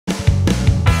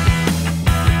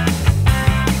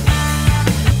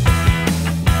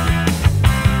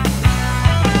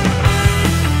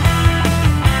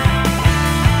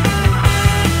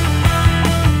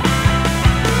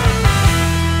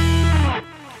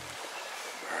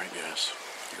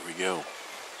go.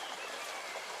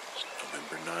 It's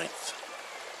November 9th.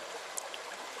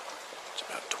 It's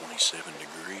about 27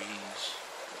 degrees.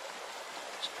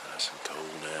 It's nice and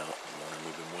cold out. The morning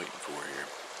we've been waiting for here.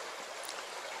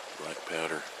 Black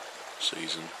powder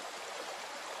season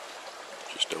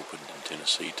just opened in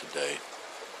Tennessee today.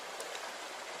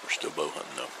 We're still bow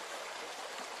hunting though.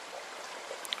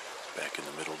 Back in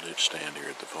the middle ditch stand here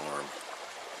at the farm.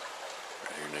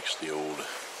 Right here next to the old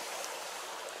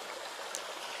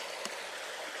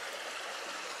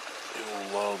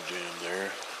log jam there.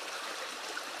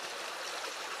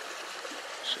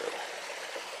 So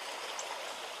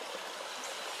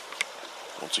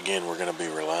once again we're going to be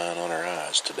relying on our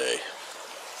eyes today.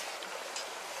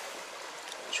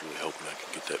 I was really hoping I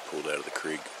could get that pulled out of the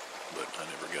creek, but I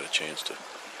never got a chance to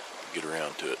get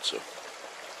around to it, so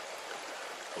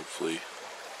hopefully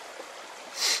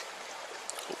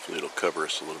it'll cover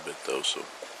us a little bit though, so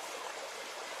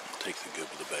we'll take the good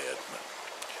with the bad. But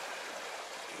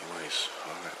anyways,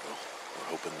 alright, well, we're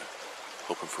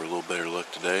hoping for a little better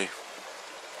luck today.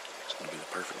 It's going to be the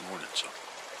perfect morning, so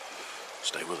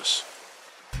stay with us.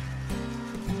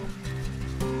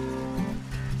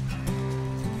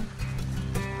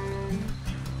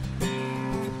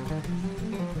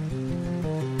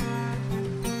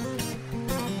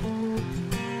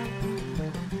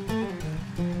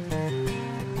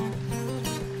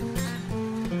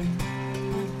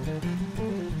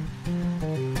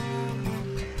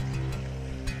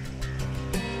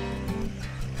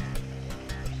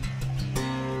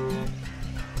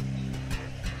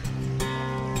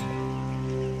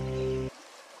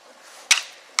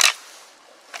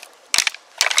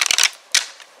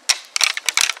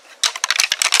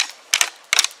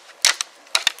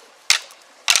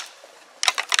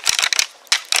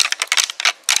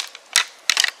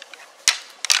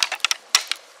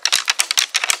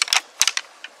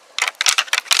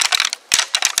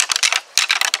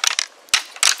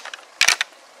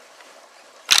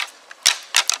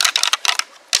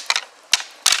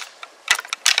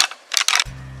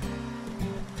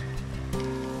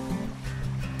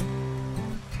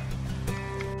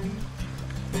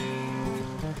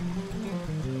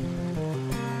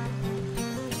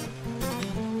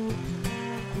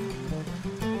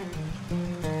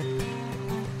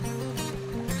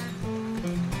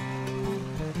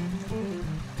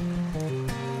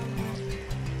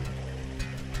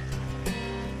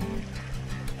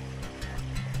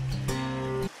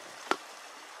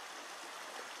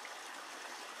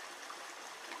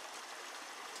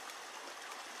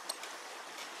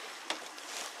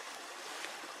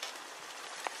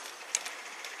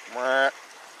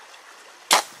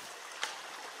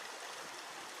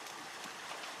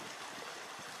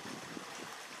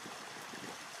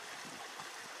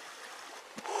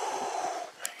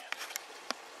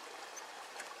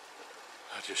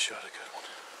 I just shot a good one.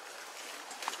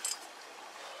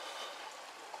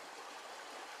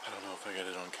 I don't know if I got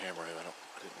it on camera. I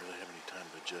didn't really have any time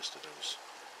to adjust it. I was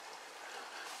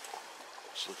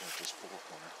looking at this four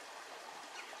corner.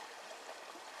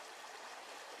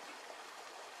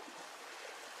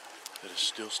 That is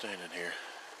still standing here.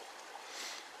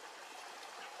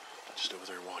 Just over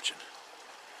there watching.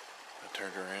 I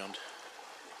turned around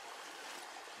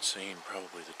and seen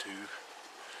probably the two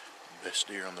best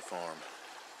deer on the farm.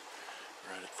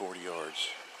 Right at 40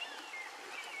 yards.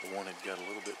 The one had got a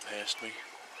little bit past me,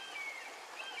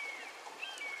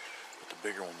 but the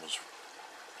bigger one was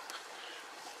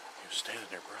standing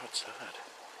there broadside.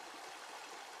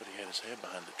 But he had his head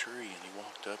behind the tree and he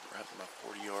walked up right in my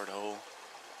 40-yard hole.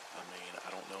 I mean,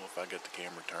 I don't know if I got the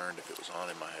camera turned, if it was on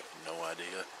him, I have no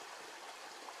idea.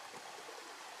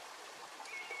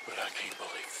 But I can't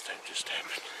believe that just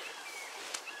happened.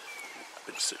 I've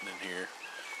been sitting in here.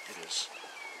 It is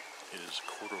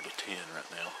 9:45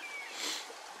 right now.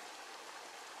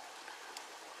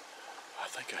 I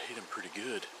think I hit him pretty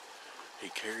good. He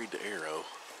carried the arrow,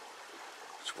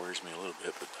 which worries me a little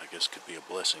bit, but I guess could be a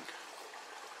blessing.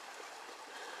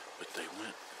 But they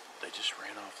just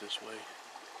ran off this way.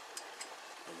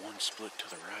 The one split to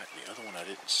the right, the other one I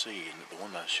didn't see, and the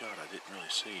one I shot I didn't really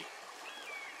see.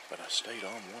 But I stayed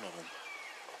on one of them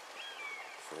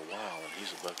for a while, and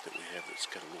he's a buck that we have that's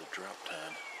got a little drop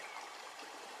time.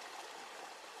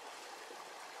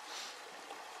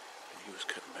 He was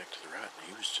cutting back to the right, and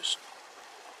he was just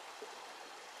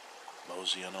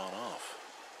moseying on off.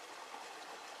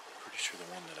 Pretty sure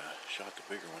the one that I shot, the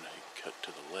bigger one, he cut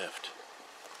to the left.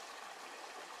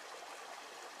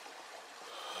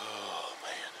 Oh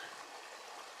man,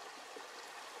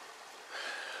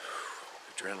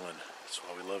 adrenaline. That's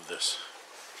why we love this.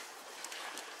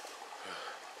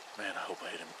 Man, I hope I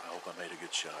hit him. I hope I made a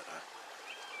good shot.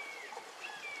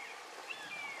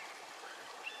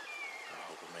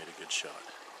 made a good shot.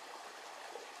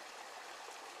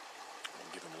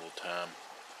 I'll give him a little time.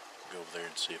 Go over there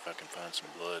and see if I can find some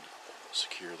blood.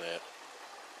 Secure that.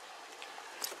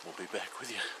 We'll be back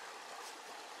with you.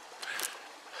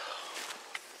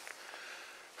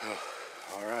 Oh,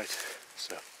 alright,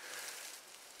 so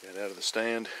got out of the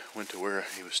stand, went to where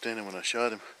he was standing when I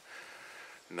shot him.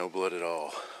 No blood at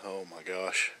all. Oh my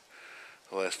gosh.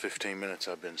 The last 15 minutes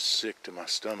I've been sick to my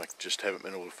stomach, just haven't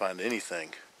been able to find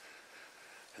anything.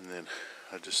 And then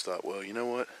I just thought, well, you know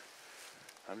what?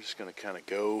 I'm just going to kind of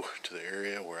go to the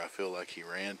area where I feel like he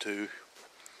ran to,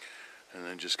 and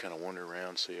then just kind of wander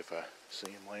around, see if I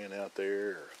see him laying out there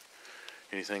or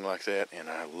anything like that. And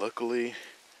I luckily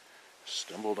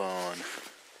stumbled on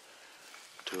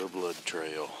to a blood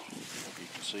trail. I don't know if you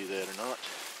can see that or not,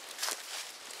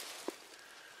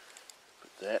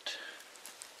 but that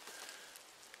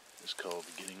is called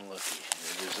getting lucky.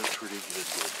 It is a pretty good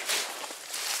blood trail.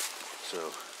 So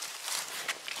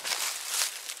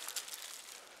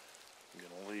I'm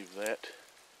gonna leave that.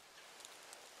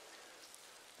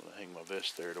 I'm gonna hang my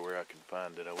vest there to where I can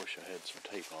find it. I wish I had some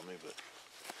tape on me, but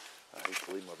I hate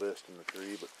to leave my vest in the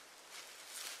tree, but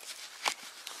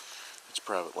it's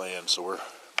private land, so we're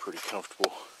pretty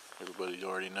comfortable. Everybody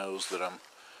already knows that I'm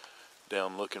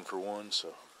down looking for one,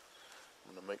 so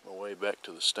I'm gonna make my way back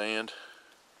to the stand,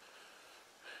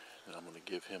 and I'm gonna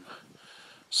give him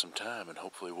some time, and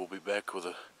hopefully we'll be back with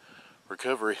a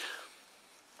recovery.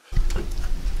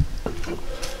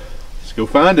 Let's go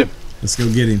find him. Let's go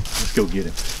get him. Let's go get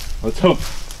him. Let's hope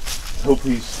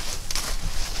he's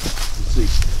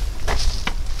deceased.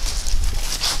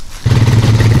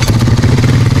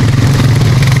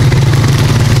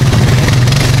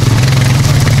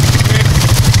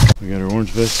 We got our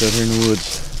orange vest out here in the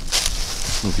woods.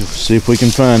 We'll see if we can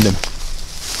find him.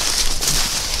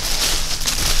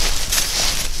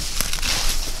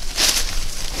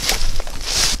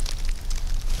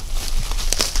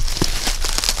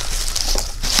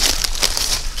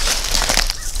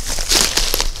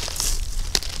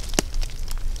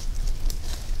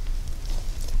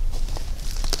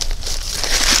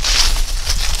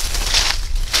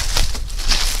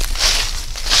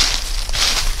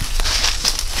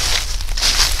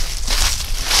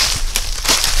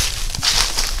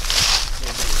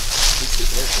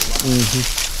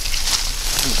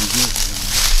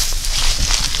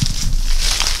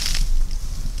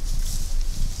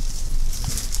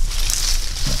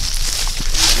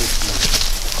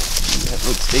 That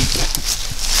looks deep.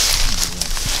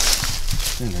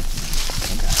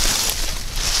 Okay.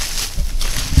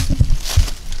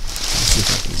 See if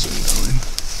I can zoom that in.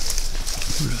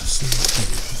 Where does this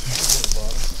thing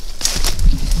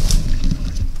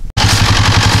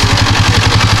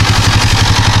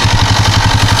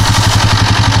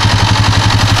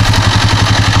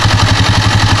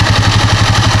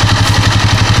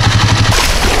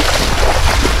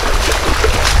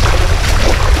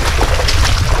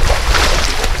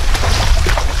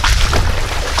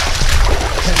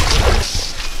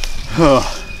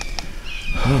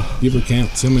Give a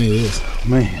count. So many it is.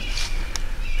 Man,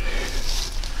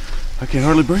 I can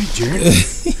hardly breathe, Jared.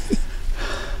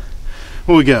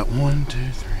 What we got? 1, 2,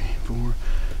 3, 4,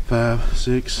 5,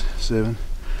 6, 7,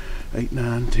 8,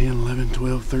 9, 10, 11,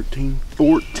 12, 13,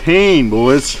 14,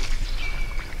 boys.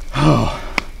 Oh.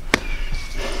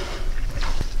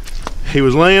 He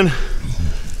was laying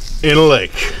in a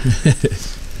lake.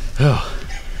 Oh,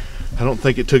 I don't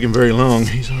think it took him very long.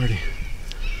 He's already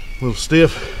a little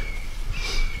stiff.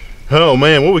 Oh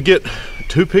man, what we get?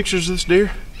 2 pictures of this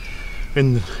deer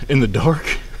in the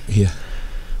dark. Yeah.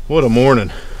 What a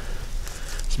morning.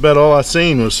 That's about all I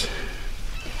seen was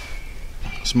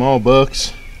small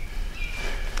bucks.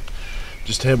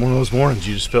 Just had one of those mornings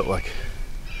you just felt like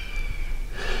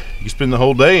you spend the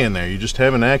whole day in there. You just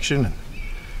having action. And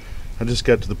I just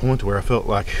got to the point where I felt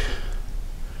like,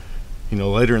 you know,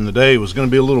 later in the day was going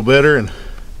to be a little better, and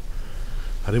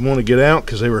I didn't want to get out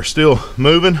because they were still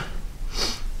moving.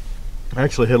 I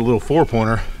actually had a little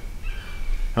 4-pointer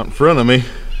out in front of me,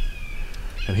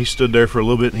 and he stood there for a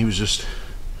little bit, and he was just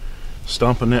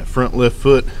stomping that front left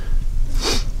foot,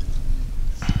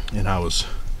 and I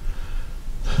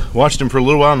watched him for a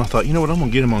little while, and I thought, you know what, I'm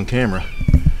gonna get him on camera.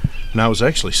 And I was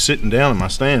actually sitting down in my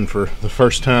stand for the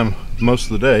first time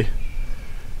most of the day,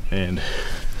 and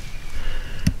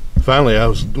finally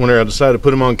whenever I decided to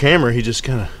put him on camera, he just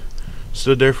kind of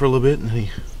stood there for a little bit, and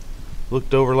he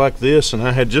looked over like this, and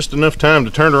I had just enough time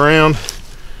to turn around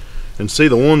and see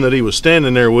the one that he was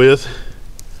standing there with,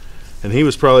 and he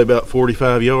was probably about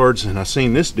 45 yards, and I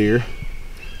seen this deer,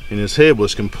 and his head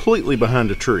was completely behind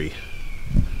a tree,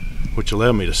 which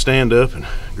allowed me to stand up and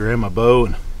grab my bow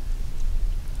and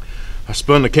I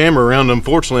spun the camera around.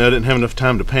 Unfortunately, I didn't have enough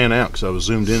time to pan out because I was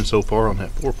zoomed in so far on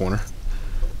that 4-pointer.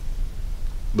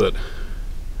 But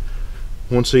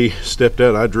once he stepped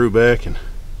out, I drew back and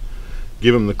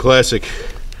give him the classic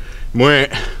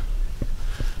mwah.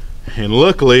 And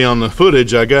luckily on the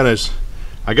footage, I got his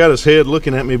head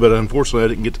looking at me, but unfortunately I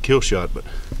didn't get the kill shot. But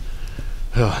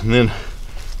and then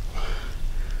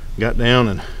got down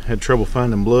and had trouble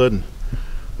finding blood and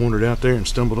wandered out there and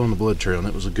stumbled on the blood trail, and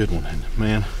that was a good one. And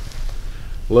man,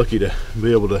 lucky to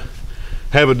be able to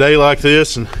have a day like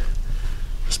this and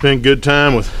spend good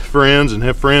time with friends and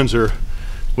have friends who are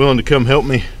willing to come help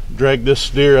me drag this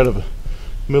deer out of the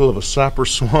middle of a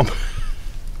cypress swamp.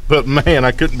 But man,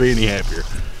 I couldn't be any happier.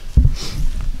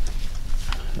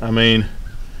 I mean,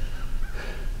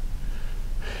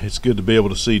 it's good to be able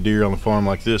to see deer on a farm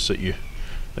like this that you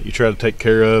try to take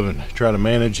care of and try to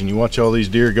manage, and you watch all these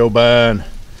deer go by and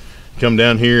come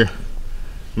down here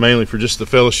mainly for just the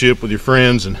fellowship with your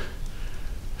friends and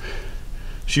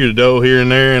shoot a doe here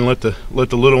and there and let the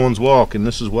little ones walk. And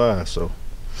this is why. So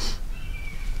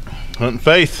hunting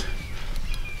faith,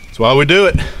 that's why we do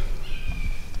it.